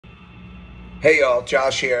Hey y'all,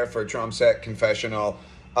 Josh here for Drum Set Confessional.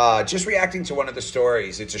 Just reacting to one of the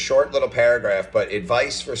stories. It's a short little paragraph, but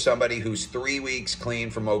advice for somebody who's 3 weeks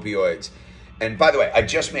clean from opioids. And by the way, I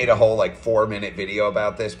just made a whole 4-minute video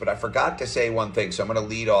about this, but I forgot to say one thing, so I'm going to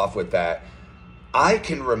lead off with that. I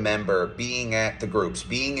can remember being at the groups,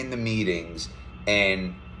 being in the meetings,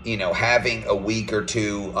 and having a week or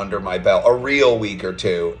two under my belt, a real week or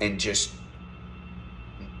two, and just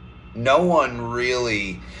no one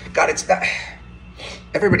really, God, it's not,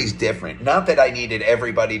 everybody's different. Not that I needed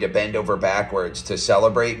everybody to bend over backwards to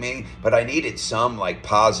celebrate me, but I needed some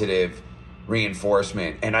positive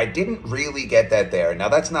reinforcement. And I didn't really get that there. Now,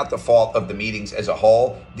 that's not the fault of the meetings as a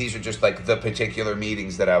whole. These are just the particular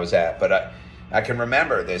meetings that I was at. But I can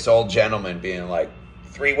remember this old gentleman being like,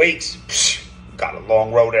 3 weeks, psh, got a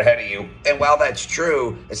long road ahead of you. And while that's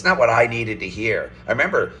true, it's not what I needed to hear. I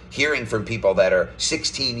remember hearing from people that are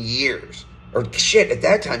 16 years, or shit, at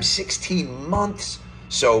that time, 16 months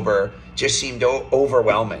sober, just seemed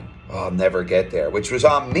overwhelming. Oh, I'll never get there, which was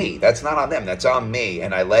on me. That's not on them. That's on me.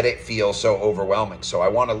 And I let it feel so overwhelming. So I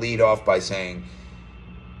want to lead off by saying,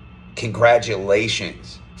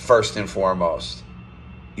 congratulations, first and foremost.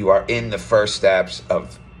 You are in the first steps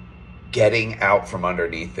of getting out from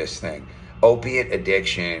underneath this thing. Opiate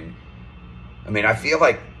addiction. I mean, I feel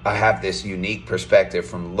like I have this unique perspective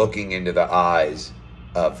from looking into the eyes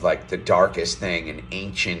of the darkest thing, an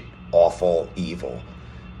ancient, awful evil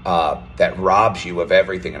that robs you of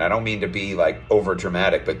everything. And I don't mean to be over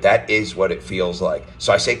dramatic, but that is what it feels like.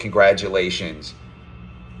 So I say congratulations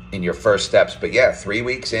in your first steps. But yeah, 3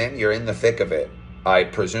 weeks in, you're in the thick of it. I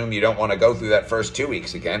presume you don't want to go through that first 2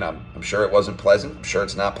 weeks again. I'm sure it wasn't pleasant. I'm sure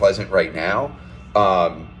it's not pleasant right now.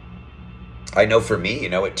 I know for me,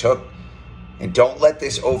 it took, and don't let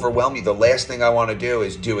this overwhelm you. The last thing I want to do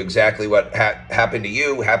is do exactly what happened to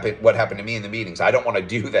you, what happened to me in the meetings. I don't want to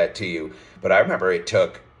do that to you. But I remember it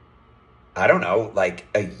took, I don't know,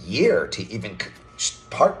 a year to even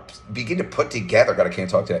begin to put together, God, I can't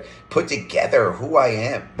talk today, put together who I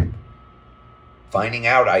am. Finding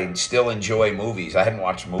out I still enjoy movies. I hadn't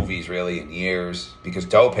watched movies really in years because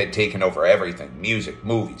dope had taken over everything. Music,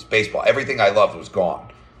 movies, baseball, everything I loved was gone.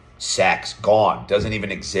 Sex, gone, doesn't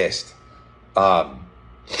even exist.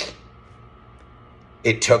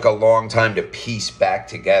 It took a long time to piece back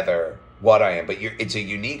together what I am, but it's a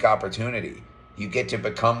unique opportunity. You get to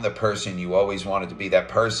become the person you always wanted to be, that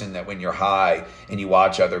person that when you're high and you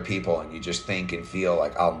watch other people and you just think and feel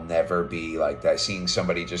I'll never be like that. Seeing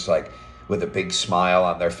somebody just with a big smile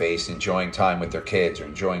on their face, enjoying time with their kids or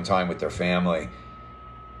enjoying time with their family.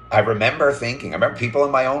 I remember people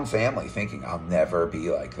in my own family thinking, I'll never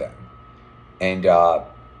be like them. And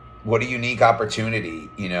what a unique opportunity,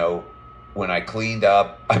 when I cleaned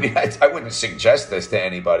up. I mean, I wouldn't suggest this to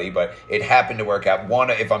anybody, but it happened to work out.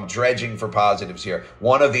 If I'm dredging for positives here,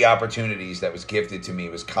 one of the opportunities that was gifted to me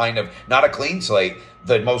was kind of not a clean slate,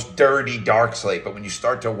 the most dirty, dark slate. But when you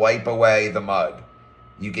start to wipe away the mud,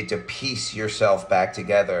 you get to piece yourself back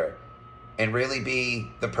together and really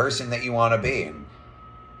be the person that you want to be. And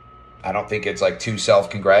I don't think it's too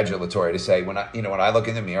self-congratulatory to say when I look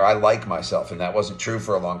in the mirror, I like myself, and that wasn't true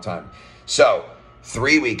for a long time. So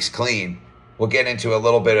 3 weeks clean. We'll get into a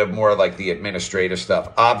little bit of more the administrative stuff.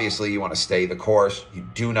 Obviously, you want to stay the course. You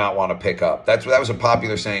do not want to pick up. That was a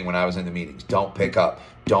popular saying when I was in the meetings. Don't pick up.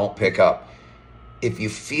 Don't pick up. If you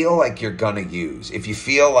feel like you're gonna use, if you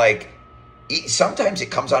feel sometimes it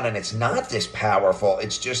comes on and it's not this powerful.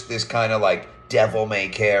 It's just this kind of devil may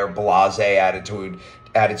care, blasé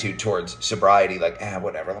attitude towards sobriety.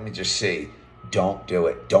 Whatever, let me just see. Don't do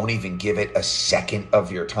it. Don't even give it a second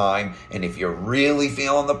of your time. And if you're really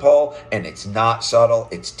feeling the pull and it's not subtle,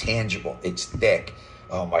 it's tangible, it's thick.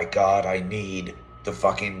 Oh my God, I need the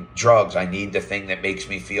fucking drugs. I need the thing that makes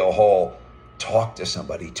me feel whole. Talk to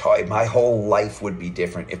somebody. My whole life would be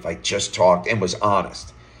different if I just talked and was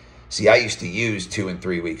honest. See, I used to use 2 and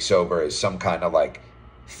 3 weeks sober as some kind of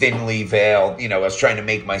thinly veiled, I was trying to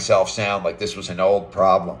make myself sound like this was an old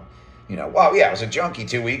problem. Well, yeah, I was a junkie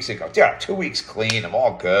 2 weeks ago. Yeah, 2 weeks clean, I'm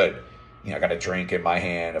all good. I got a drink in my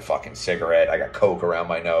hand, a fucking cigarette, I got Coke around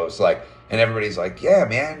my nose. And everybody's yeah,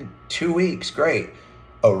 man, 2 weeks, great.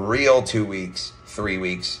 A real 2 weeks, 3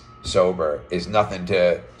 weeks sober is nothing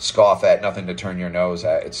to scoff at, nothing to turn your nose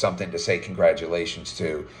at. It's something to say congratulations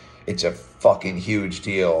to. It's a fucking huge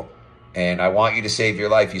deal. And I want you to save your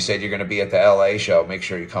life. You said you're going to be at the LA show. Make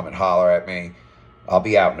sure you come and holler at me. I'll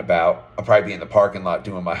be out and about. I'll probably be in the parking lot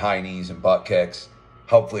doing my high knees and butt kicks.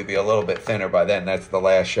 Hopefully be a little bit thinner by then. That's the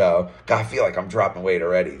last show. God, I feel like I'm dropping weight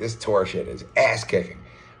already. This tour shit is ass kicking.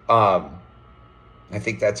 I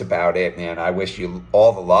think that's about it, man. I wish you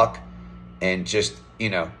all the luck. And just,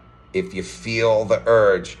 If you feel the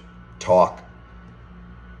urge, talk.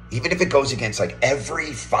 Even if it goes against like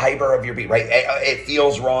every fiber of your being, right? It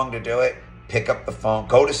feels wrong to do it. Pick up the phone,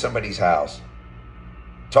 go to somebody's house.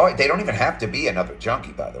 Talk. They don't even have to be another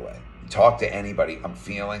junkie, by the way. Talk to anybody. I'm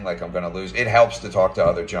feeling like I'm going to lose. It helps to talk to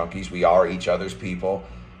other junkies. We are each other's people.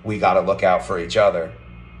 We got to look out for each other.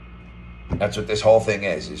 That's what this whole thing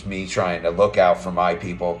is me trying to look out for my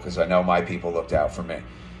people because I know my people looked out for me.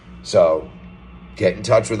 So get in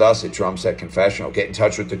touch with us at Drum Set Confessional. Get in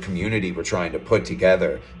touch with the community we're trying to put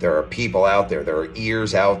together. There are people out there. There are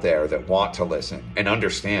ears out there that want to listen and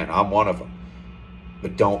understand. I'm one of them.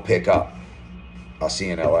 But don't pick up. I'll see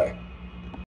you in LA.